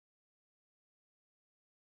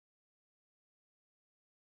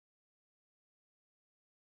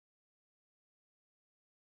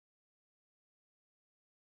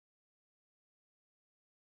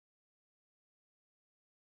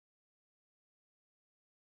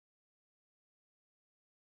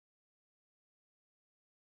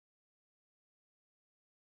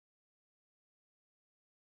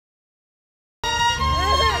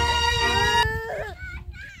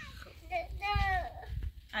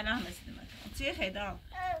الان رسیدیم چی خیدا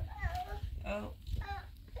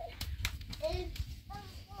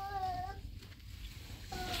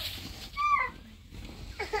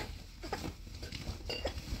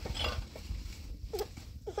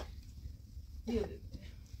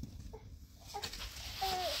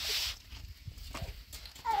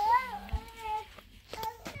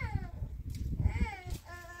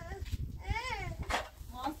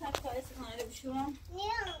Şuram.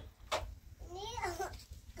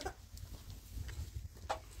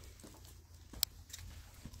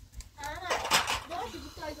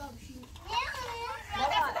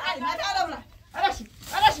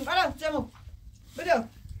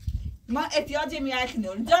 ما احتیاج میاد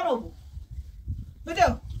کنیم جامو بو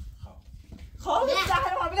بدو خب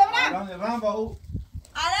زهر ما بدو الان با او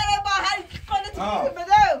الان با هر خودت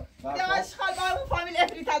بدو یواش خال با اون فامیل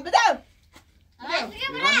افریقا بدو من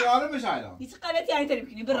یارو میشه الان هیچ غلطی انجام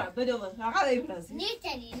نمی‌کنی برا بدو فقط ایبراز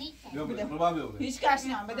نیتنی بدو هیچ کس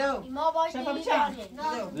نیام بدو ما باش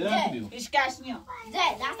بدو هیچ کس نیام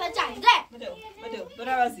دست جنگ بدو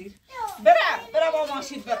برا وزیر برا با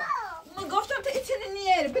ماشین برا من گفتم تو ایتنی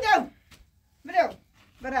نیه بدو بدو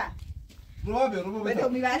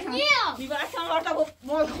میبرم وارتا با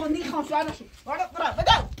ما خوندی خامشوار نشو برا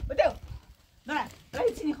بدو برا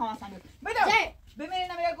هیچی نخوام اصلا بدو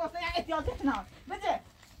بمیرینم یه گفته یه احتیاطت نام بده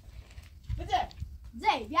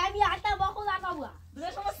بیایم یه حتی با خود عطا بگم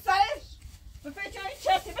بده شما سرش به فکر این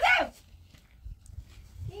چرسی بدو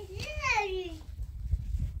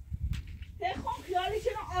تخون خیالی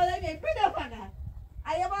چنو آدمیه بدو فقط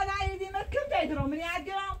اگه با نایدیم کم تایید رو منی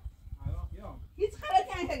عدیام هیچ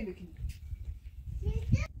خلطی انتری بکنی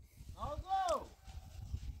نازو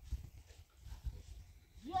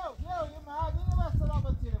یه معدنی بس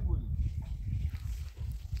سلامتی نبولی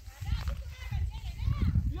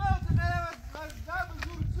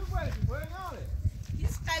هیچ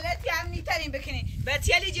غلطی هم نیترین بکنی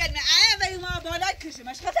بچه‌لی جلمه ولی ما بالا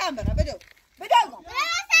کشیمش ختم برا بدو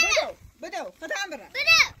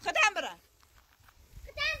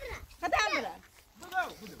ختم برا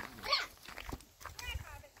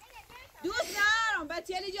دوست نارم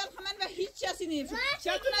بچه‌لی جل خمن و هیچ چیزی نیست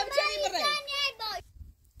شرطونه بچه‌لی بره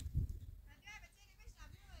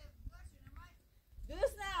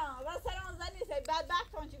دوست نارم و سلام زنی سید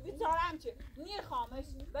بدبختان چی بیچارم چی نیخوامش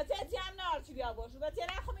بچه تی هم نار چی بیا باش بچه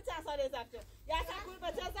نخومی چند ساله زفته یا اصلا کل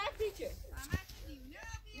بچه زفتی چه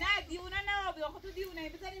نه دیونه نه بیا خود تو دیونه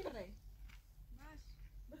بزنیم بره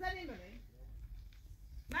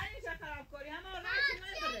من اینجا خراب کاری اما راشی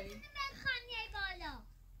من بره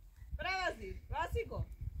برای وزیر راستی کن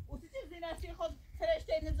اوتی چیز زینستی خود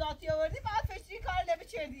فرشته نزاتی آوردی باید فرشته کار لبه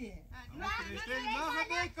چردیه فرشته نه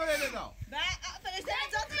خب بیک کاری ندام فرشته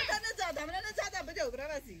نزات خطا نزادم من نزادم بدو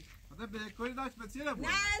برای وزیر خدا بیک کاری داشت بچه نبود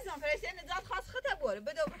نه ازم فرشته نزات خواست خطا بوره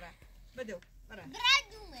بدو برای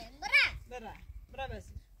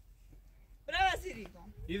برای وزیری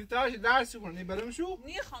کن این تاش درسی کنی برم شو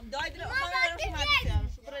نیخوام داید رو خواهی برم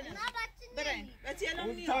شو مدرسه برای بچه الان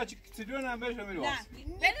اون نیام تاش کتریون هم برشم میرو نه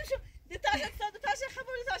بریم شو دو تاش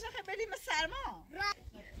خبری بریم سرما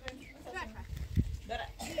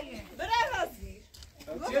برای وزیر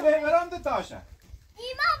چه برم دو تاشه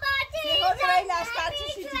برای لشکر چی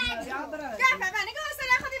چیزی برای نگاه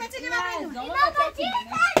حسنه خودی بچه که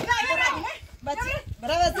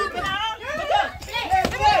برای وزیر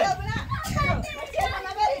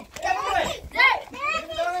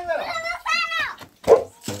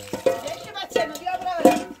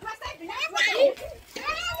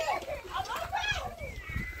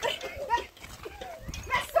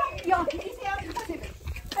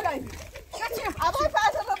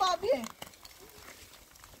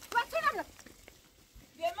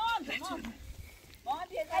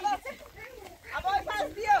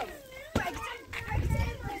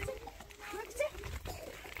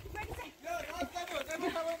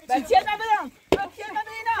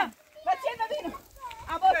بچه نبینم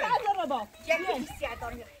ابا فرد رو با یکی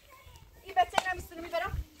سیادار میره این بچه نمیستونه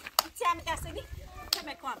میبرم چه همه دستگی که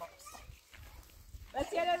مکان باز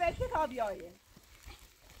بچه رو کتابی آیه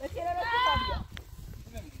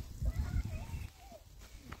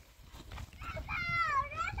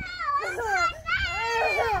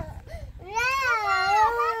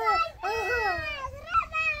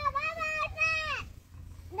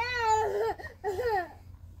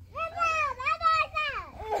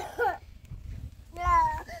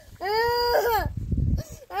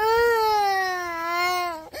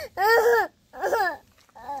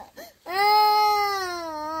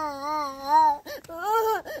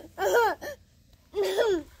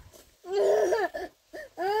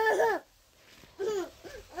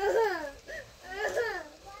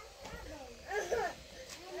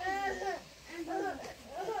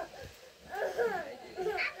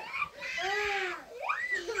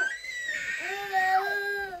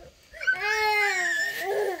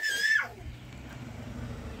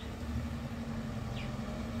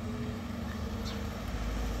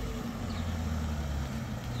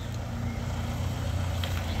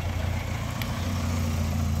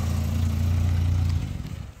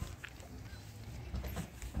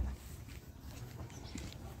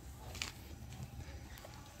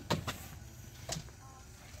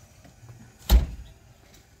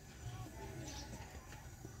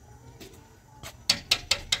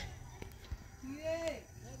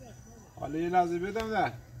حالا یه لحظه بدم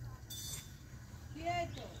در کیه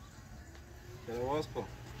تو؟ چرا باز کن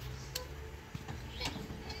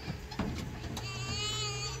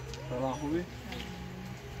سلام خوبی؟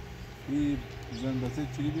 بی زن بچه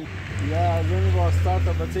چی بی؟ یا زنی با استارت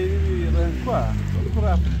بچه بی رنگ کوه تو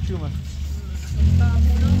رفت چی اومد؟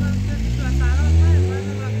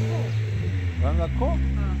 رنگ کو؟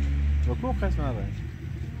 و کو قسم رنگ؟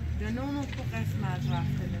 جنونو کو قسم از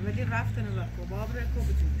رفتنه ولی رفتنه وقت باب رو کو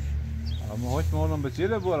بجوش اما هاش مولم بچه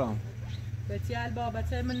لی بورم بچه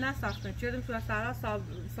البابته من نساختن چیدم تو سرا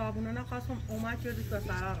صابونه نخواستم اومد چیدم تو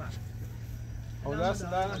سرا رفت او دست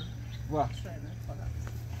دارم؟ واه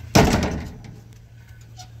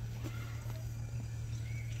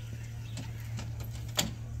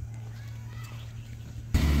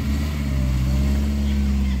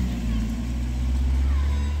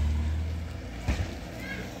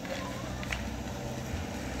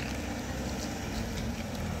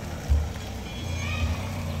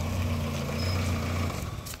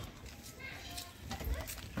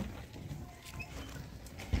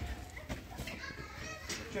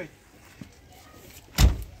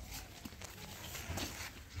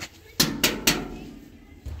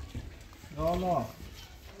Allah.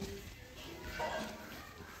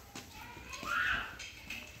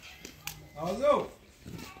 Azo.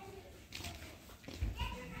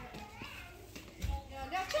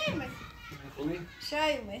 Ya çay خوبی؟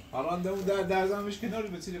 Çay الان دمون در زمینش کنار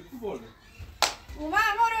بچه کو برده وما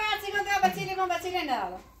مورو يعطيكم ده بتيلي ما بتيلي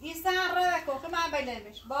نالا يستعر ركو كما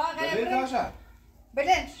بلنش با غير بله تاشا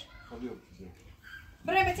بلنش خبیو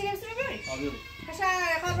برای بتیلي مسری بیاری خبیو کشا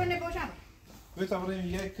خبر نبوشم بهتر بریم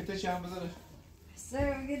یه کتشی هم بذاره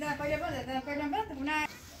سر گدا پایه بده ده پایه بده نه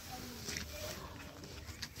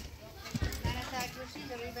انا تاکوشی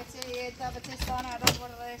داری بتیلی تا بتستان آدم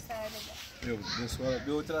برای استایل بیو بسوار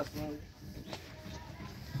بیو تراس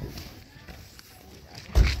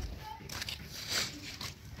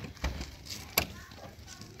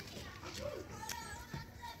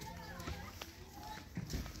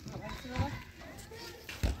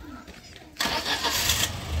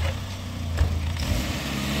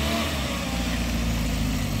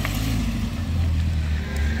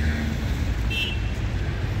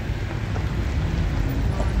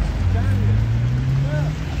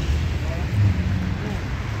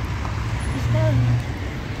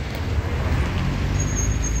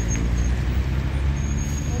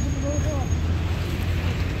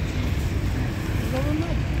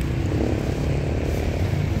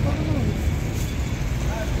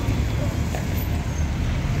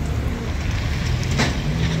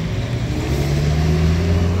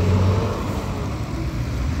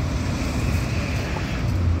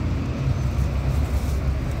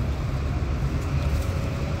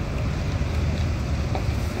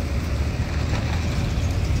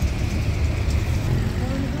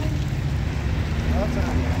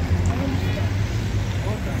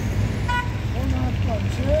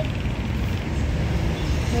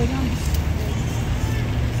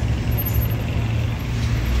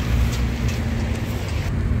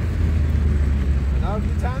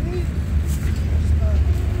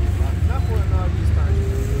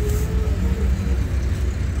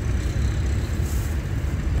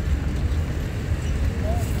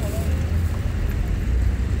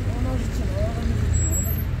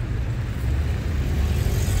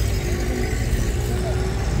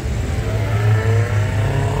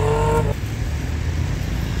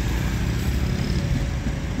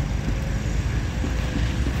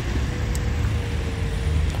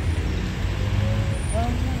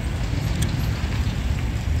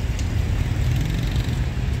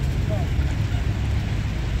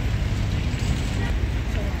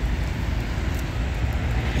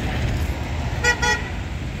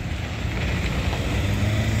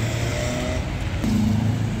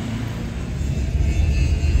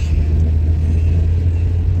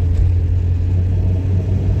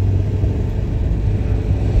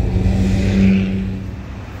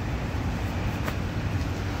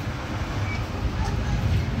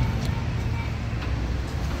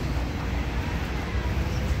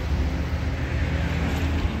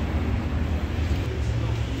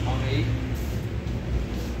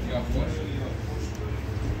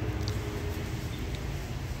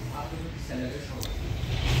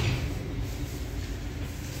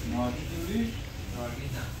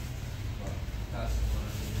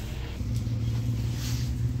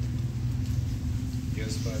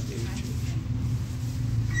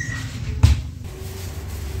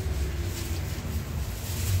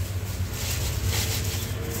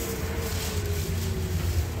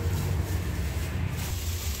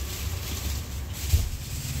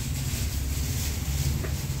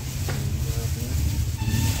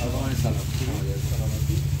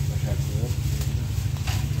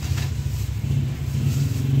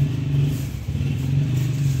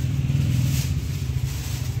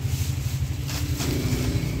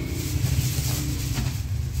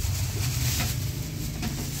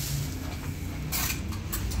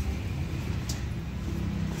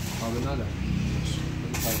قابل نداره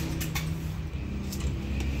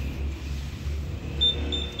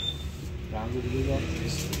رنگ دیگه دار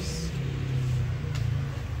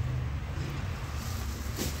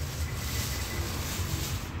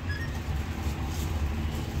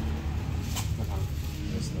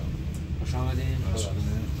خوش آمدین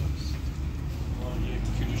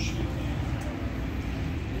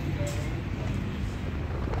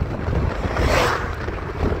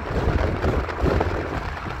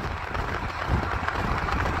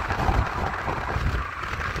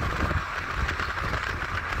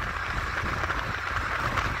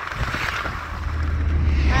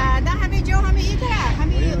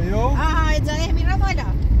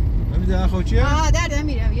خوچیه؟ در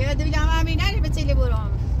میرم. یه دیگه هم میرم بچه‌لی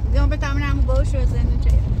برام. دیگه بتامن هم باش زنده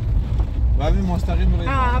چه. و بی مستقیم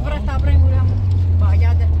میرم. برای تابری میرم.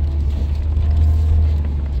 باید.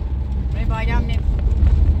 می باید نه.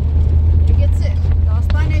 دیگه چه؟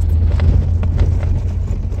 داستان است.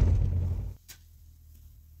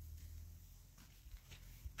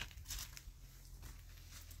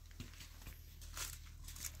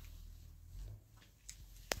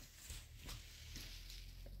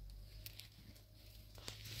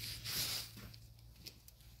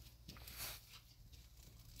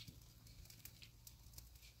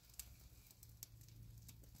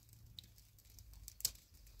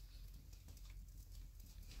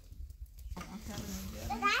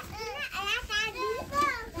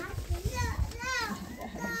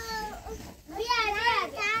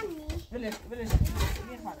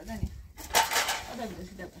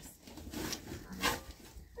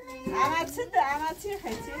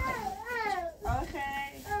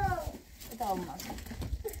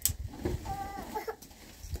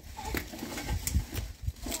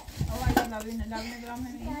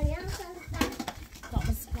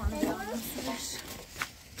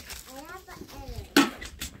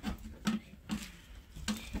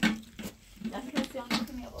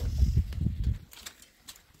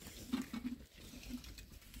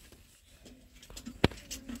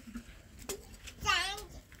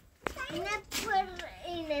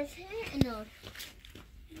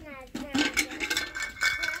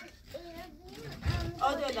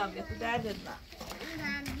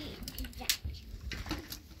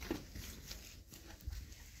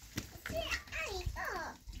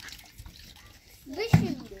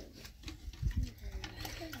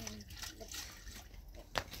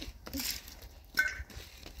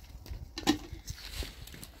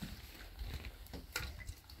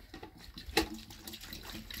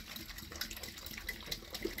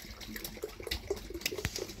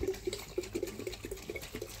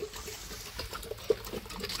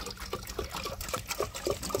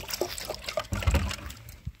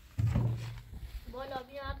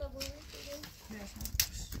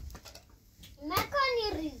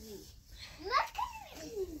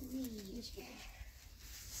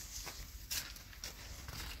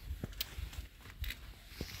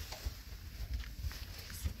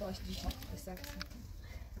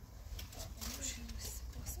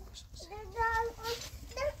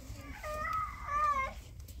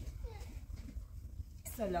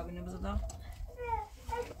 سلام اینو بزدم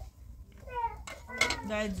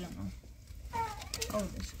داید جانم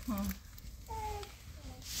اولش ها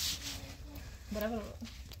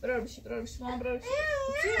برو بشی مام برو بشی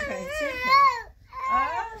چی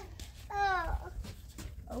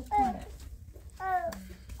او کنه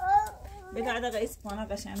بده عدد اسپانا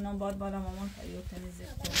قشنگ نام باد بالا مامان خیلی تمیزه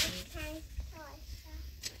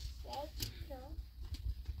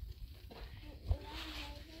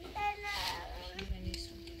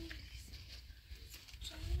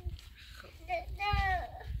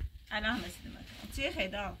الان مثل مکان چی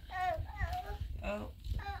خیلی او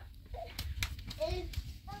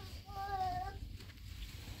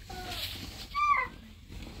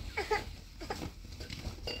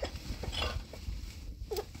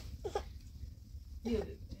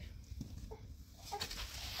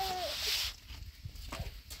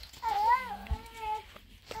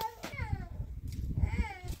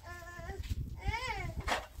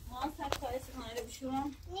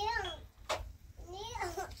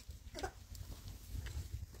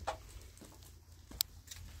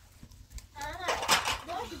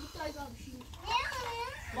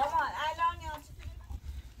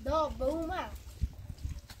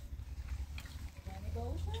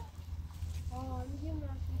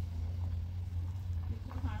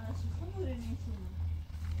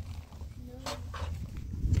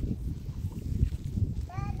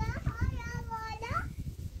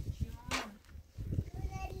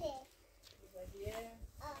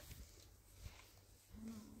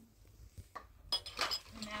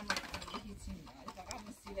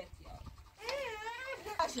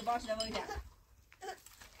باشه دوایی در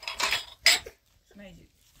میجی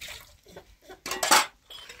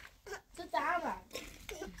تو تعمل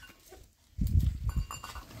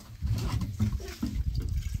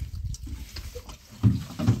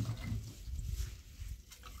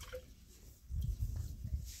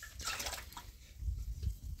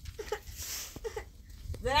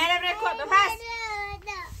زنه رکورد پس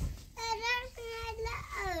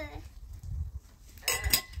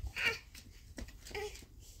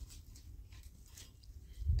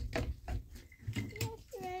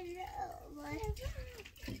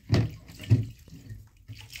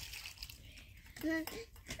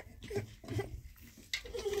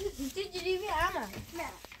تجري في عمى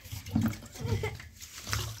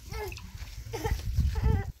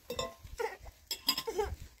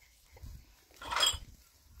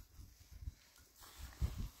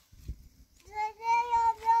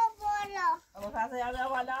ابو فاز یاد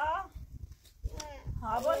بالا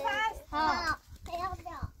ها ابو فاز ها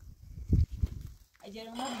اگر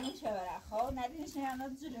اونا بدون چه بره خب ندینش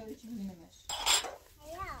نه جلوی چی ببینمش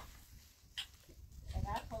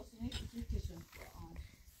اگر خواستونی چیزی کشون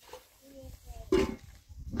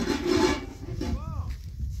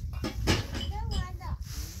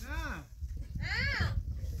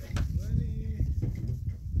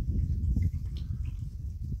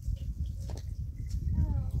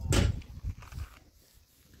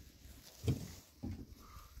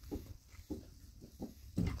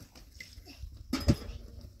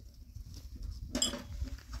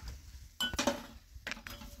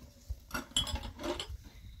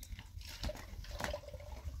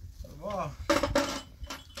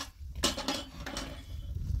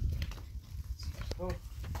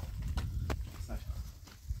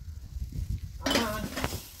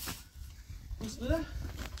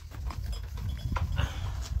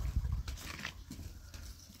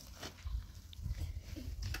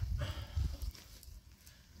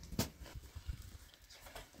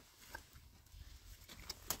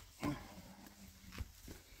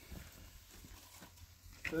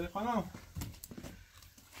خانم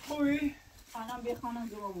خوبی؟ خانم بی خانم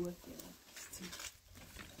دو بود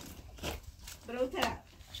برو طرف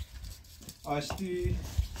آشتی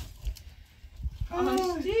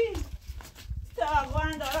آشتی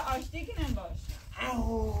تاقوان داره آشتی کنن باش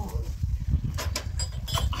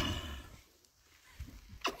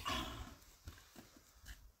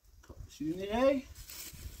شیرینی هی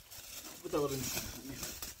بتورن شیرینی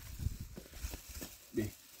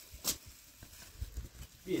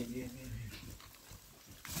بیا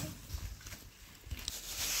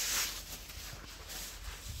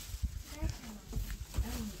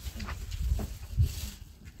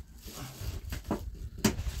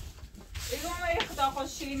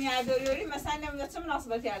شیرینی داری مثلا نمیدونم چه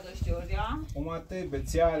مناسبتی داشته بودی ها اومده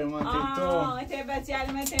بسیار اومده تو ته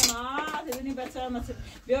بسیار مته ما تدونی بسیار مته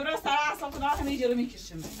بیا برو سر اصلا خدا همه جلو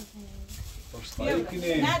میکشیم خواهی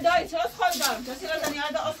کنه نه دایی چه از خواهی دارم کسی را زنی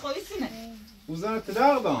ها از خواهی سونه اوزن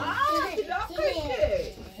تلاق دام تلاق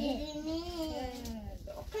کشته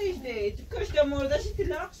کشته تو کشته مردشی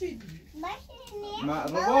تلاق شدی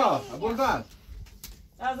ربا ابول بعد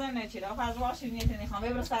لازم نه چرا فاز وا شیرینی تنی خام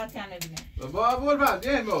ببر ساعت کنه ببینه ربا ابول بعد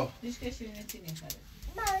یه با دیش که شیرینی تنی خاله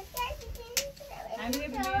همین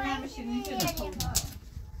ببینیم هم شیرینی تنی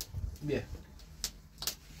بیا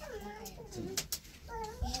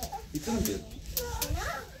ایتون بیا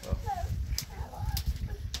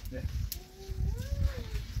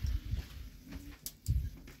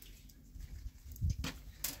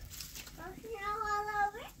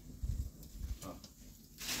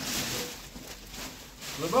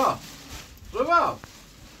ربا ربا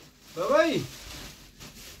بابایی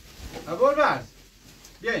ابول بعد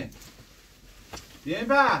بیاین بیاین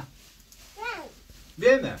با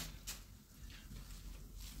بیاین در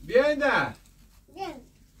بیاین در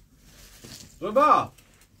ربا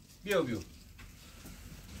بیو بیو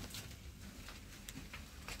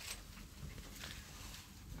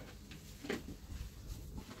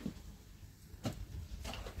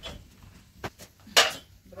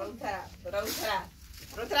برو طرف برو طرف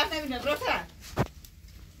برو طرف نبینه برو طرف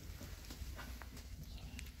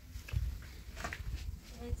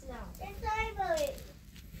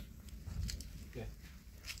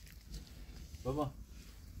بابا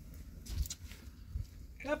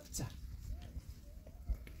کپچه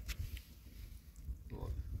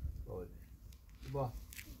بابا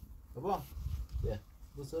بابا بیا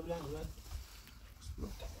بسو بلند بلند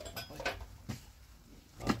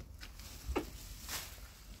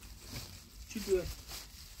چی دوه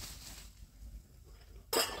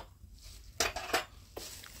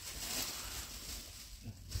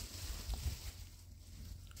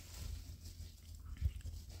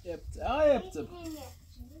ابتب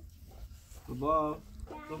بابا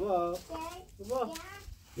بابا بابا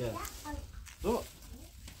يا بابا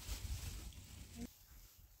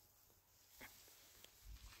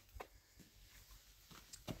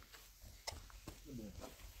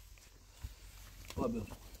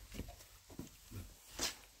بابا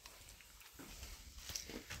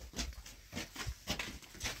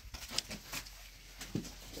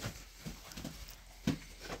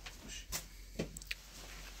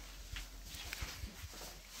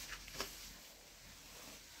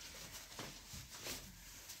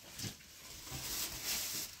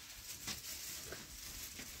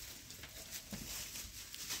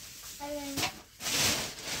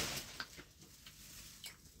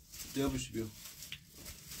بیا بشی بیا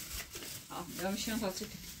بیا میشیم تا چی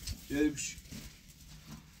بیا بشی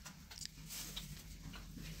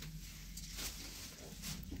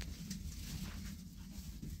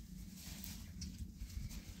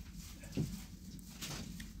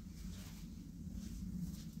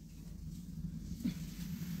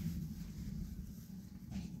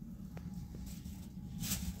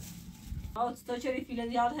تو چری فیل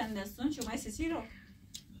دیار هندستون شما سیسی رو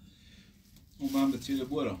من به تیر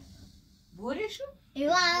برم بورشو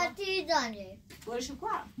ایواتی داره بورشو کو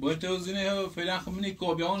باید توزینه فعلا خمینی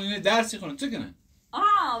کابیان اینه درسی خونه چه کنه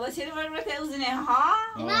بس یه بار توزینه ها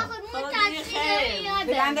من خود متأسفم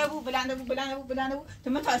بلنده بو تو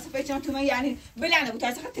متاسفه چون تو من یعنی بلنده بو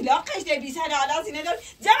تاسخ طلاقش ده 20 حالا زینه دار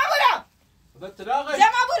جمع برو طلاقش جمع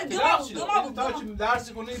برو تا چی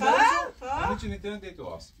درسی خونه درسو چی نیتن دیتو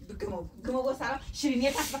واس گمو گو سلام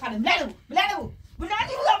شیرینی کس بخرم بلنده بو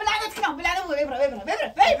کنم بلنده بو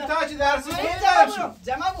ببر تا چی درسی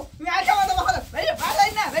جمع بو میاد جمع دو بخرم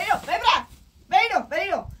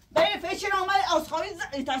برو فیچر آمد از خوابی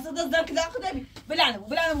تاسخ دست که داخل دبی بلنده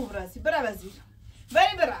بو برسی برا وزیر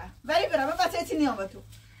بری برا من بچه چی نیام تو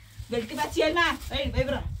بلکه بچه من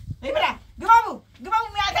برا گمو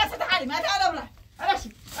میاد دست حالی میاد حالا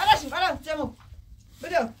برا جمع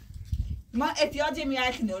بدو ما احتیاج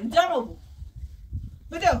میاد کنیم جمع بو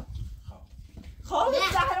بدو خب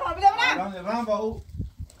زهرا ما بدو الان با او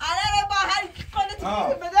الان با هر قلتی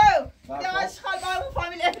بدو اشغال با اون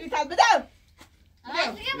فامیل افریتات بدو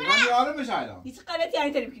من یارو میشه الان هیچ غلطی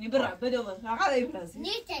یعنی تری بکنی برا بدو فقط ایفراسی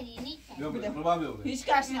نیتری بیا هیچ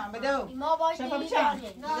کس نیام بدو ما باش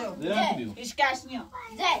هیچ کس نیام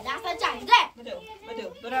دست جنگ بدو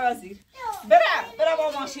برا وزیر برا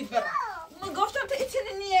با ماشین برا من گفتم تو ایچی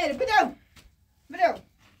نیه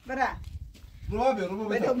برا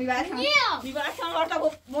بدو میبرکم وارتا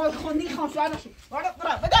با مال خوندی خواهم شوهر نشو برا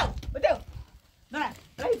بدو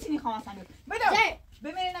برا هیچی نیخوام اصلا بدو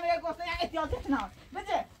بمیرین نمیره گفتن یه احتیاطیت نهار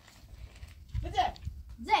بده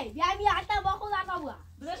زی بیا میارتم با خود عقبا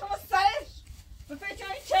بده شما سرش به فکر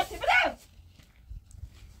این چرتی بده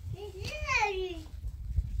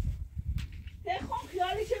تخون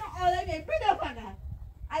خیالی چنو آدمی بده فقط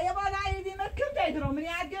اگه با نایدیم کم دید رو منی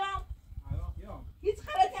عدیرم هیچ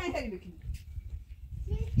خلطی اینتری بکنی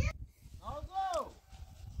نازو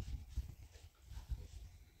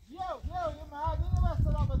یه معدنی بس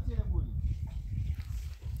سلامت تیره بودی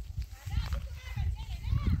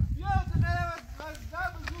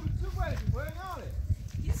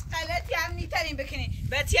هیچ غلطی هم نیترین بکنی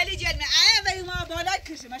بطیلی جلمه ولی ما بالا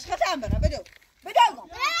کشیمش ختم برا بدو ختم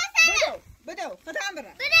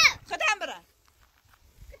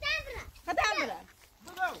برا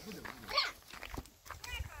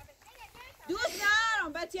دوست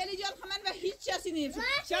نارم بطیلی جل خمن و هیچ چیزی نیست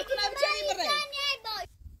شاید کنه بچنی بره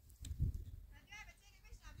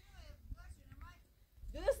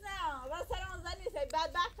دوست نارم و سران زنی سی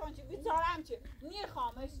بدبخت هون چی بیتارم چی نیر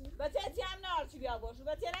خامش بچه تی هم نار چی بیا باشو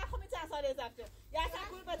بچه نخومی چند ساله زفته یا اصلا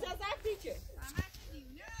کل بچه زفتی چه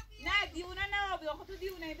نه دیونه نه بیا خود تو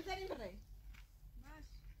دیونه بزنیم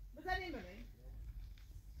بره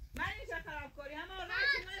من اینجا خراب کاری اما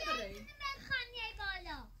رایتی من بره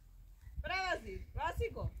برای وزیر راستی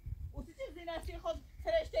کن او تو چیز دینستی خود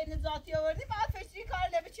فرشته نزاتی آوردی بعد فرشته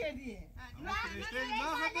کار لبه چردیه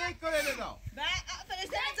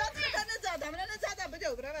فرشته نزات خدا نزادم نه نزادم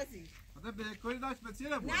بدو برای وزیر خدا به کاری داشت به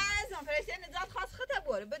چیره بود نه ازم فرشته نزات خواست خطا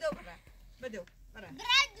بوره بدو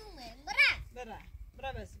برای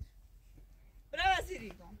برای وزیری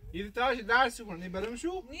کن این تاش درس کنی برم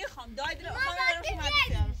شو نیخوام داید رو خواهم برم شو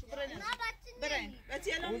مدرسه برای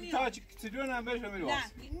بچه الان اون تاش کتریون هم برش هم میرواز نه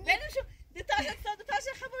بریم شو دو تاش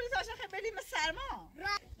خبوری تاش خبریم سرما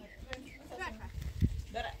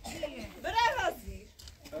برای وزیر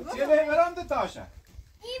چیه برم دو تاشه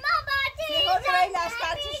ایما باتی خواهی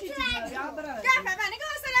لشکر چی چی یا برای وزیر من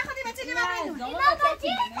نگاه حسنه خودی بچه نمارینو ایما باتی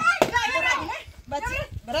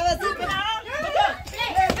برای وزیر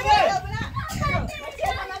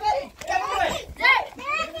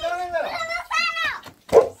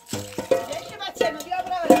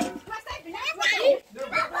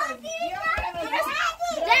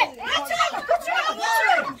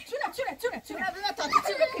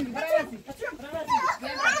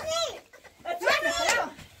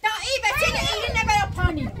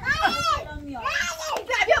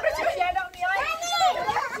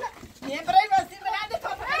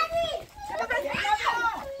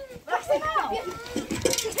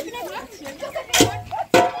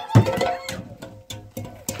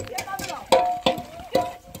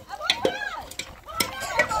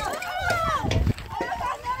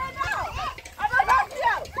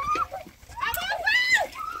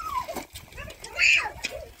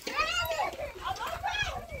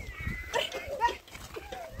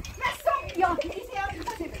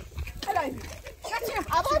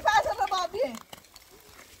هوای فضل رو با بیه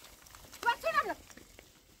بچه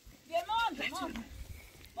بیه مان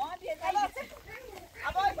بیه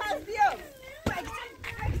هوای فضل بیا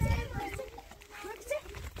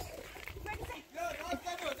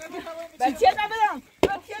بچه نبینم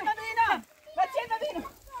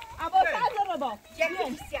هوای فضل رو با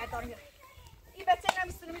این بچه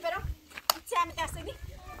نمیستونو میبرم چه همه دستگی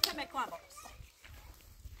که مکان باز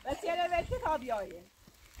بچه رو به کتابی آیه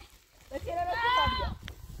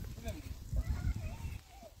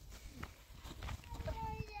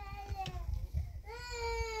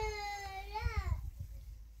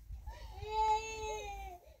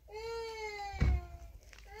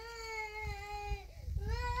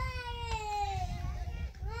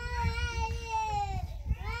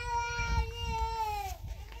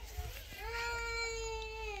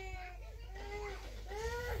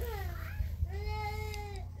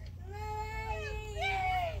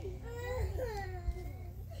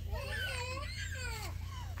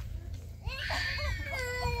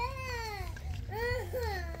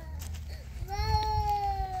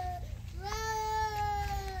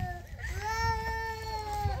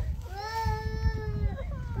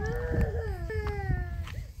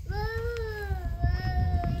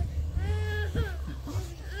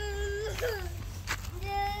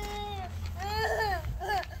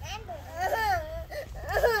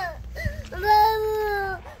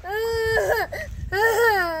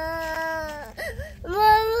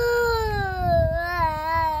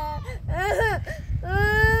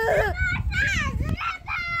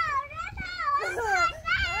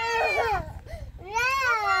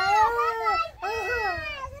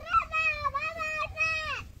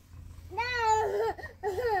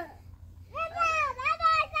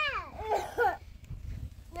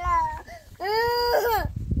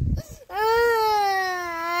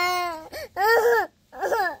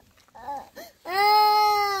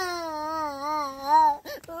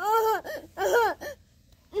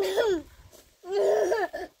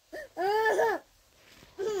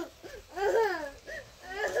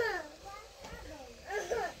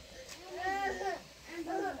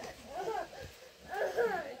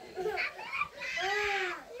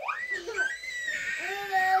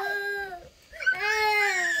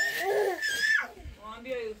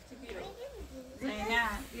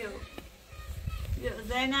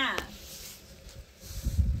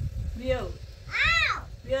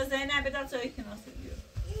بیا زینب بدار چای کناسه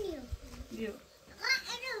بیا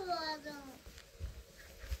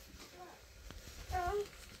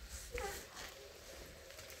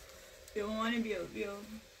بیا مامانی بیا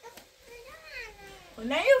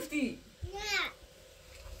نیفتی